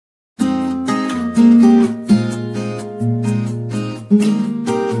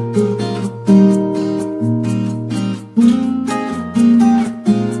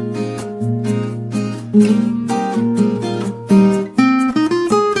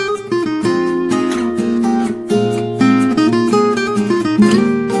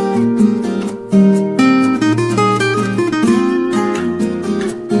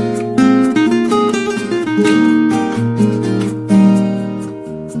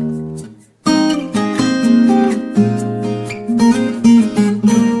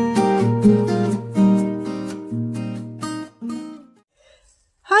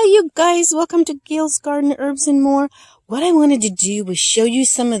guys, welcome to Gail's Garden Herbs and More. What I wanted to do was show you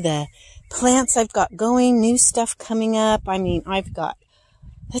some of the plants I've got going, new stuff coming up. I've got,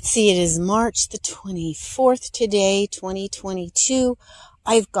 let's see, it is March the 24th today, 2022.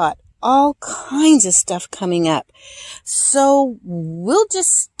 I've got all kinds of stuff coming up. So we'll just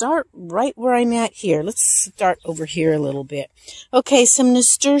start right where I'm at here. Let's start over here a little bit. Okay, some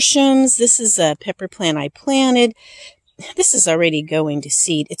nasturtiums. This is a pepper plant I planted. This is already going to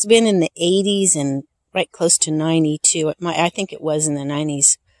seed. It's been in the 80s and right close to 90 too. I think it was in the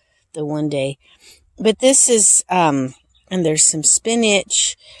 90s the one day. But this is, and there's some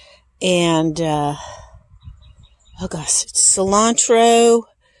spinach and, oh gosh, cilantro.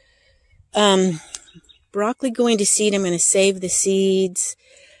 Broccoli going to seed. I'm going to save the seeds.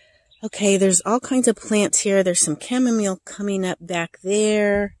 Okay, there's all kinds of plants here. There's some chamomile coming up back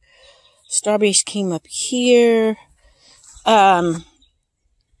there. Strawberries came up here. I've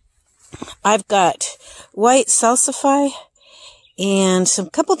got white salsify and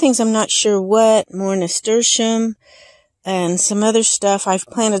some couple things I'm not sure what, more nasturtium and some other stuff. I've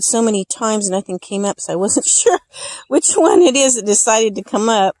planted so many times and nothing came up, so I wasn't sure which one it is that decided to come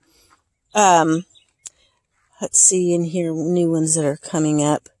up. Let's see in here, new ones that are coming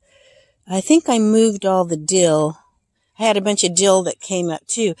up. I think I moved all the dill. I had a bunch of dill that came up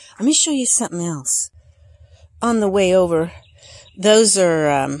too. Let me show you something else. On the way over, those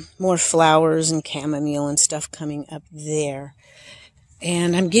are more flowers and chamomile and stuff coming up there.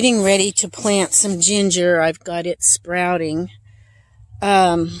 And I'm getting ready to plant some ginger. I've got it sprouting.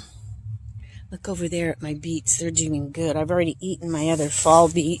 Look over there at my beets. They're doing good. I've already eaten my other fall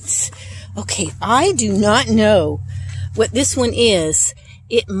beets. Okay, I do not know what this one is.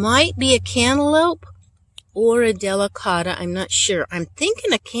 It might be a cantaloupe or a delicata. I'm not sure. I'm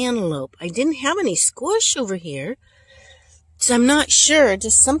thinking a cantaloupe. I didn't have any squash over here, so I'm not sure.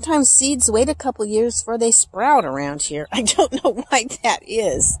 Just sometimes seeds wait a couple years before they sprout around here. I don't know why that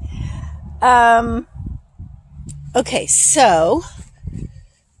is. Okay, so,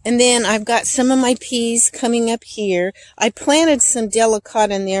 and then I've got some of my peas coming up here. I planted some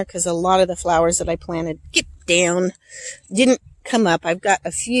delicata in there because a lot of the flowers that I planted, get down, didn't come up. I've got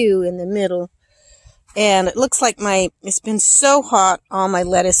a few in the middle. And it looks like it's been so hot, all my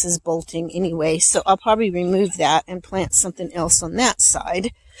lettuce is bolting anyway, so I'll probably remove that and plant something else on that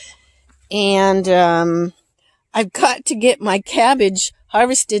side. And I've got to get my cabbage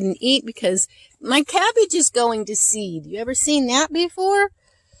harvested and eat because my cabbage is going to seed. You ever seen that before?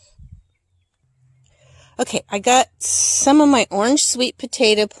 Okay, I got some of my orange sweet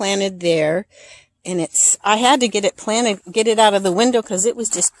potato planted there. And I had to get it planted, get it out of the window because it was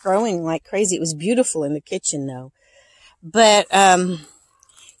just growing like crazy. It was beautiful in the kitchen though. But,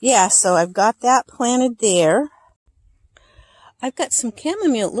 yeah, so I've got that planted there. I've got some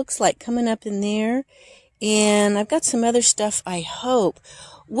chamomile, it looks like, coming up in there. And I've got some other stuff, I hope.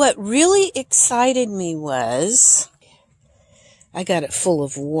 What really excited me was, I got it full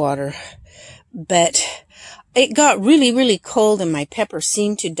of water, but it got really, really cold and my peppers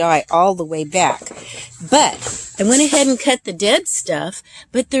seemed to die all the way back. But I went ahead and cut the dead stuff,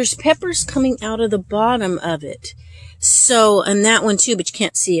 but there's peppers coming out of the bottom of it. So, and that one too, but you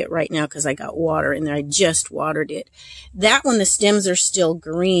can't see it right now because I got water in there. I just watered it. That one, the stems are still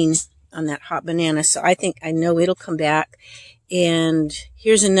green on that hot banana. So I think I know it'll come back. And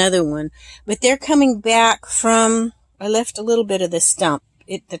here's another one. But they're coming back from, I left a little bit of the stump.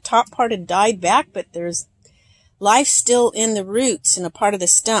 The top part had died back, but there's life still in the roots and a part of the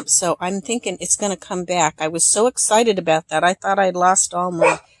stump, so I'm thinking it's going to come back. I was so excited about that. I thought I'd lost all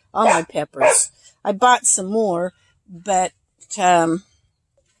my peppers. I bought some more, but I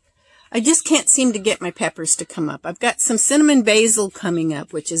just can't seem to get my peppers to come up. I've got some cinnamon basil coming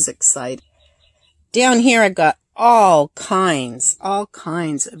up, which is exciting. Down here I've got all kinds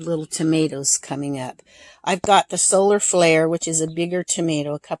of little tomatoes coming up. I've got the solar flare, which is a bigger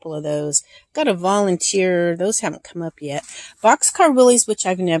tomato, a couple of those. Got a volunteer, those haven't come up yet. Boxcar willies, which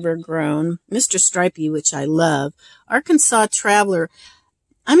I've never grown. Mr. Stripey, which I love. Arkansas Traveler.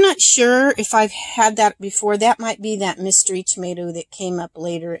 I'm not sure if I've had that before. That might be that mystery tomato that came up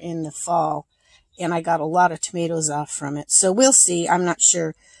later in the fall. And I got a lot of tomatoes off from it. So we'll see. I'm not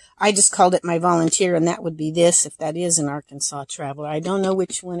sure. I just called it my volunteer, and that would be this if that is an Arkansas Traveler. I don't know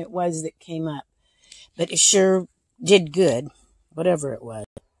which one it was that came up, but it sure did good, whatever it was.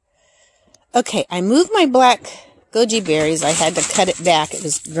 Okay, I moved my black goji berries. I had to cut it back. It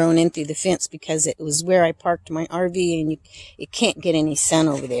was grown in through the fence because it was where I parked my RV, and it can't get any sun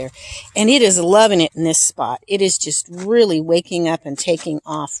over there. And it is loving it in this spot. It is just really waking up and taking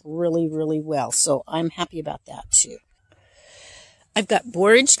off really, really well. So I'm happy about that too. I've got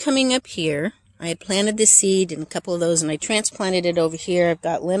borage coming up here. I had planted the seed in a couple of those, and I transplanted it over here. I've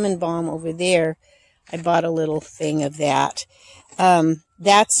got lemon balm over there. I bought a little thing of that.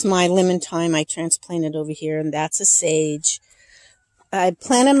 That's my lemon thyme I transplanted over here, and that's a sage. I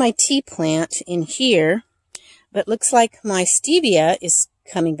planted my tea plant in here, but looks like my stevia is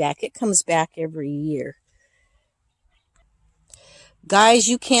coming back. It comes back every year. Guys,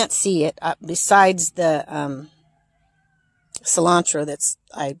 you can't see it besides the cilantro that's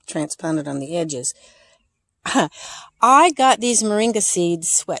I transplanted on the edges. I got these moringa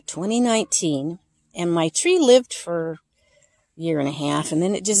seeds, 2019, and my tree lived for a year and a half, and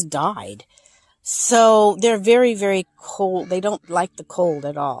then it just died. So they're very, very cold. They don't like the cold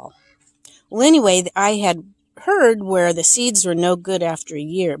at all. Well, anyway, I had heard where the seeds were no good after a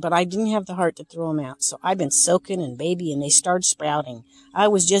year, but I didn't have the heart to throw them out. So I've been soaking and baby, and they started sprouting. I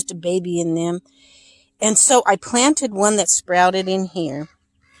was just a baby in them. And so I planted one that sprouted in here.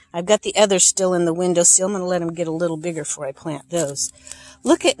 I've got the others still in the windowsill. I'm going to let them get a little bigger before I plant those.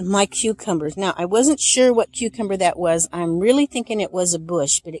 Look at my cucumbers. Now, I wasn't sure what cucumber that was. I'm really thinking it was a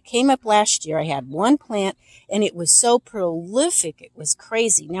bush, but it came up last year. I had one plant, and it was so prolific. It was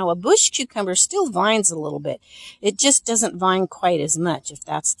crazy. Now, a bush cucumber still vines a little bit. It just doesn't vine quite as much, if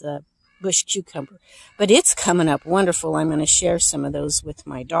that's the bush cucumber. But it's coming up wonderful. I'm going to share some of those with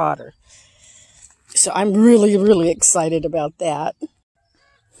my daughter. So I'm really, really excited about that.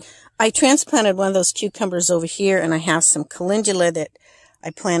 I transplanted one of those cucumbers over here, and I have some calendula that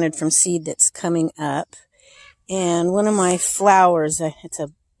I planted from seed that's coming up. And one of my flowers, it's a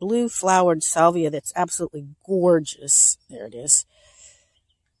blue flowered salvia that's absolutely gorgeous. There it is.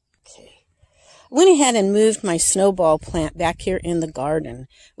 Okay. I went ahead and moved my snowball plant back here in the garden,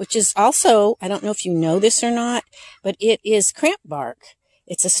 which is also, I don't know if you know this or not, but it is cramp bark.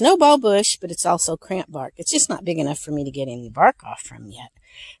 It's a snowball bush, but it's also cramp bark. It's just not big enough for me to get any bark off from yet.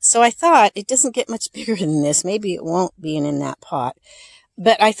 So I thought it doesn't get much bigger than this. Maybe it won't be in that pot.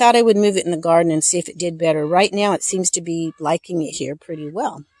 But I thought I would move it in the garden and see if it did better. Right now it seems to be liking it here pretty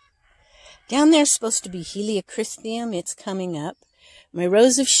well. Down there's supposed to be Helichrysum. It's coming up. My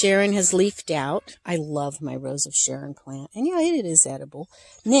Rose of Sharon has leafed out. I love my Rose of Sharon plant. And yeah, it is edible.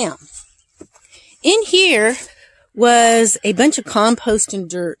 Now, in here was a bunch of compost and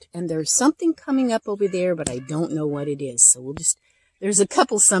dirt, and there's something coming up over there, but I don't know what it is. So there's a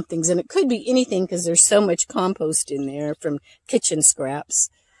couple somethings, and it could be anything because there's so much compost in there from kitchen scraps.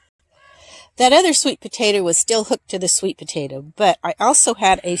 That other sweet potato was still hooked to the sweet potato, but I also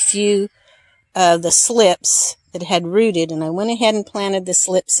had a few of the slips that had rooted, and I went ahead and planted the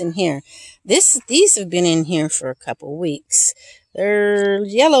slips in here. These have been in here for a couple weeks. They're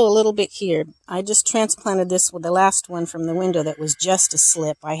yellow a little bit here. I just transplanted this with the last one from the window that was just a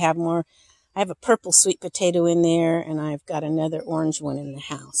slip. I have a purple sweet potato in there, and I've got another orange one in the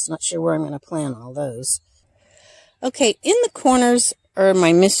house. Not sure where I'm going to plant all those. Okay, in the corners are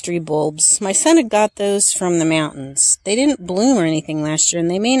my mystery bulbs. My son had got those from the mountains. They didn't bloom or anything last year,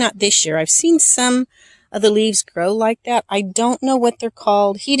 and they may not this year. I've seen some of the leaves grow like that. I don't know what they're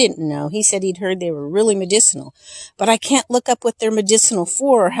called. He didn't know. He said he'd heard they were really medicinal. But I can't look up what they're medicinal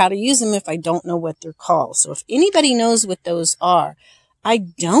for or how to use them if I don't know what they're called. So if anybody knows what those are, I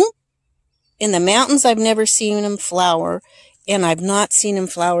don't. In the mountains, I've never seen them flower, and I've not seen them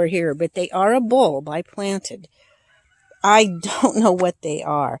flower here. But they are a bulb I planted. I don't know what they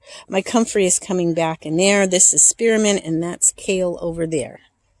are. My comfrey is coming back in there. This is spearmint, and that's kale over there.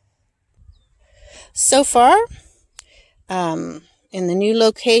 So far, in the new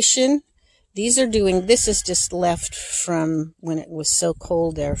location, this is just left from when it was so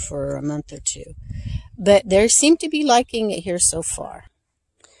cold there for a month or two. But they seem to be liking it here so far.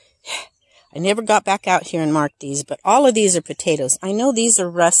 I never got back out here and marked these, but all of these are potatoes. I know these are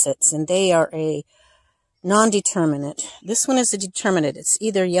russets, and they are a non-determinate. This one is a determinate. It's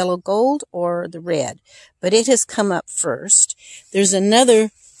either yellow gold or the red, but it has come up first. There's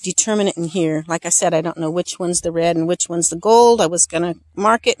another determinate in here. Like I said, I don't know which one's the red and which one's the gold. I was going to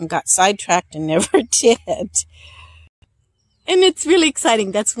mark it and got sidetracked and never did. And it's really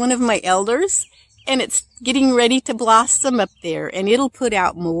exciting. That's one of my elders, and it's getting ready to blossom up there, and it'll put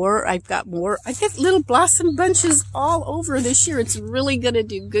out more. I've got little blossom bunches all over this year. It's really going to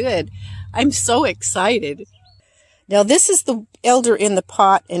do good. I'm so excited. Now, this is the elder in the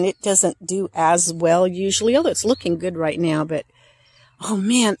pot, and it doesn't do as well usually, although it's looking good right now, but oh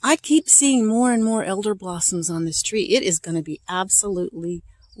man, I keep seeing more and more elder blossoms on this tree. It is going to be absolutely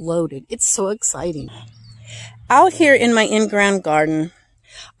loaded. It's so exciting. Out here in my in-ground garden,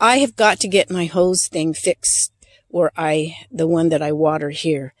 I have got to get my hose thing fixed, the one that I water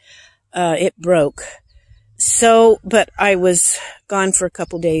here. It broke. So, but I was gone for a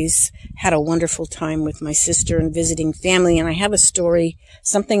couple days, had a wonderful time with my sister and visiting family, and I have a story,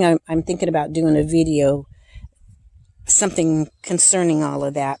 something I'm thinking about doing a video, something concerning all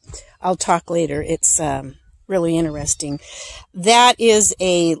of that. I'll talk later. It's really interesting. That is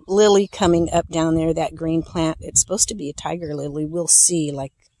a lily coming up down there, that green plant. It's supposed to be a tiger lily. We'll see.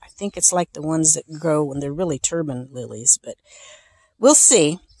 Like, I think it's like the ones that grow when they're really turban lilies, but we'll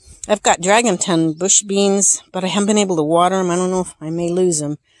see. I've got dragon tongue bush beans, but I haven't been able to water them. I don't know if I may lose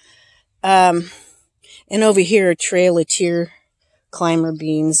them. And over here are trail of tear climber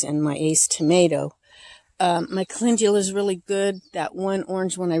beans and my ace tomato. My calendula is really good. That one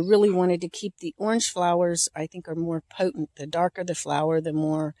orange one, I really wanted to keep. The orange flowers, I think, are more potent. The darker the flower, the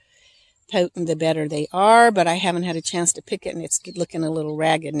more potent, the better they are. But I haven't had a chance to pick it, and it's looking a little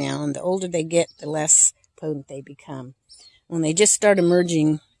ragged now. And the older they get, the less potent they become. When they just start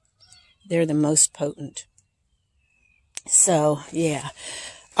emerging, they're the most potent. So, yeah.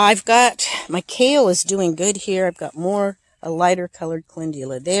 I've got, my kale is doing good here. I've got a lighter colored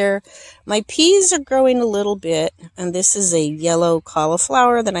calendula there. My peas are growing a little bit, and this is a yellow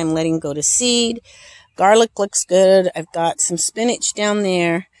cauliflower that I'm letting go to seed. Garlic looks good. I've got some spinach down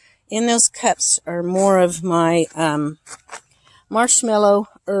there. In those cups are more of my marshmallow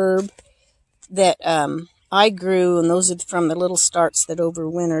herb that I grew, and those are from the little starts that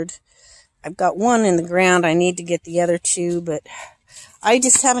overwintered. I've got one in the ground. I need to get the other two, but I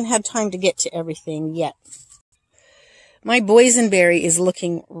just haven't had time to get to everything yet. My boysenberry is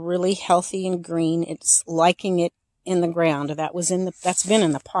looking really healthy and green. It's liking it in the ground. That's been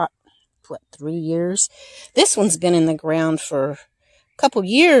in the pot, 3 years? This one's been in the ground for a couple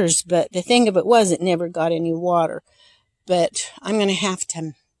years, but the thing of it was it never got any water. But I'm going to have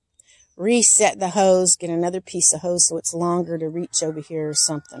to reset the hose, get another piece of hose so it's longer to reach over here or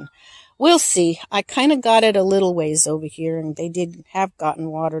something. We'll see. I kind of got it a little ways over here, and they did have gotten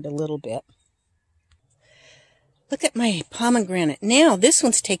watered a little bit. Look at my pomegranate. Now this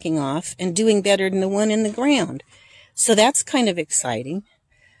one's taking off and doing better than the one in the ground. So that's kind of exciting.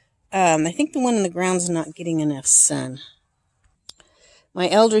 I think the one in the ground's not getting enough sun. My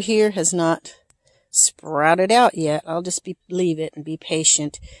elder here has not sprouted out yet. I'll just leave it and be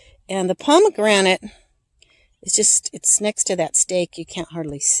patient. And the pomegranate is it's next to that stake. You can't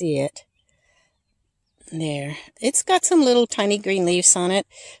hardly see it. There. It's got some little tiny green leaves on it,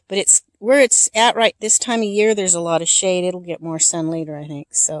 but it's where it's at right this time of year. There's a lot of shade. It'll get more sun later, I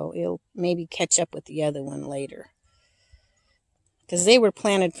think. So it'll maybe catch up with the other one later. Because they were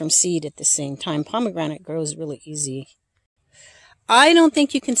planted from seed at the same time. Pomegranate grows really easy. I don't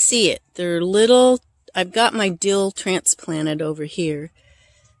think you can see it. They're little. I've got my dill transplanted over here.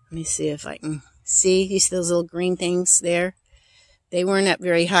 Let me see if I can see. You see those little green things there? They weren't up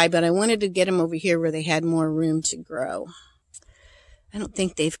very high, but I wanted to get them over here where they had more room to grow. I don't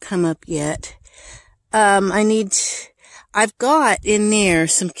think they've come up yet. I've got in there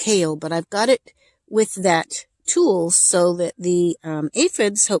some kale, but I've got it with that tool so that the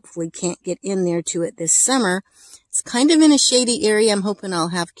aphids hopefully can't get in there to it this summer. It's kind of in a shady area. I'm hoping I'll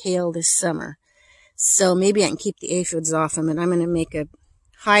have kale this summer. So maybe I can keep the aphids off them, and I'm going to make a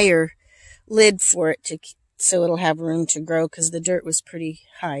higher lid for it so it'll have room to grow, because the dirt was pretty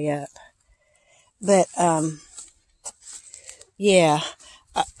high up. But, yeah.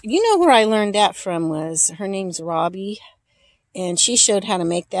 You know where I learned that from was, her name's Robbie, and she showed how to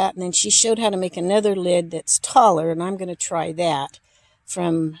make that, and then she showed how to make another lid that's taller, and I'm going to try that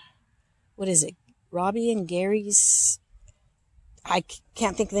from, what is it, Robbie and Gary's? I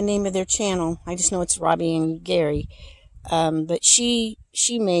can't think of the name of their channel. I just know it's Robbie and Gary. But she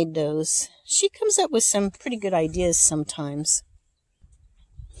made those. She comes up with some pretty good ideas sometimes.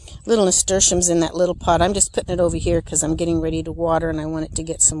 Little nasturtiums in that little pot. I'm just putting it over here because I'm getting ready to water and I want it to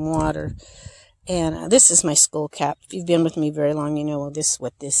get some water. And this is my skull cap. If you've been with me very long, you know what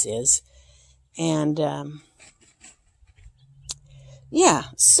this is. And yeah,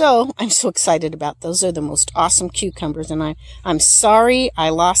 so I'm so excited about those. They're the most awesome cucumbers, and I'm sorry I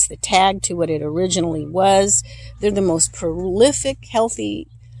lost the tag to what it originally was. They're the most prolific, healthy,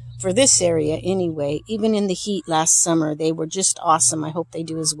 for this area anyway. Even in the heat last summer, they were just awesome. I hope they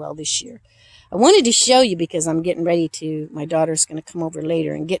do as well this year. I wanted to show you because I'm getting ready to, my daughter's going to come over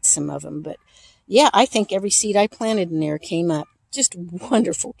later and get some of them. But yeah, I think every seed I planted in there came up. Just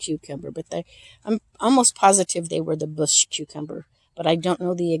wonderful cucumber, but I'm almost positive they were the bush cucumber. But I don't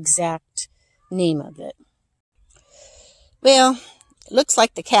know the exact name of it. Well, it looks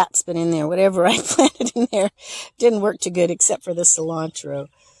like the cat's been in there. Whatever I planted in there didn't work too good except for the cilantro.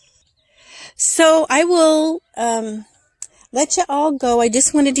 So I will let you all go. I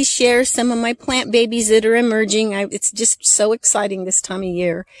just wanted to share some of my plant babies that are emerging. It's just so exciting this time of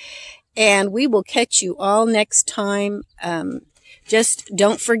year. And we will catch you all next time. Just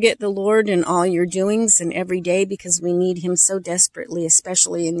don't forget the Lord in all your doings and every day, because we need him so desperately,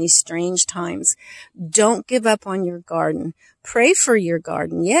 especially in these strange times. Don't give up on your garden. Pray for your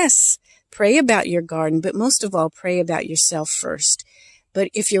garden. Yes, pray about your garden, but most of all, pray about yourself first. But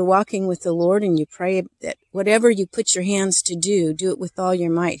if you're walking with the Lord and you pray that whatever you put your hands to do, do it with all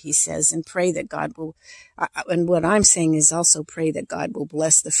your might, he says, and pray that God will, and what I'm saying is also pray that God will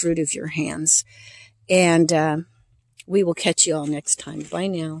bless the fruit of your hands. And we will catch you all next time. Bye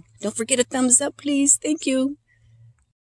now. Don't forget a thumbs up, please. Thank you.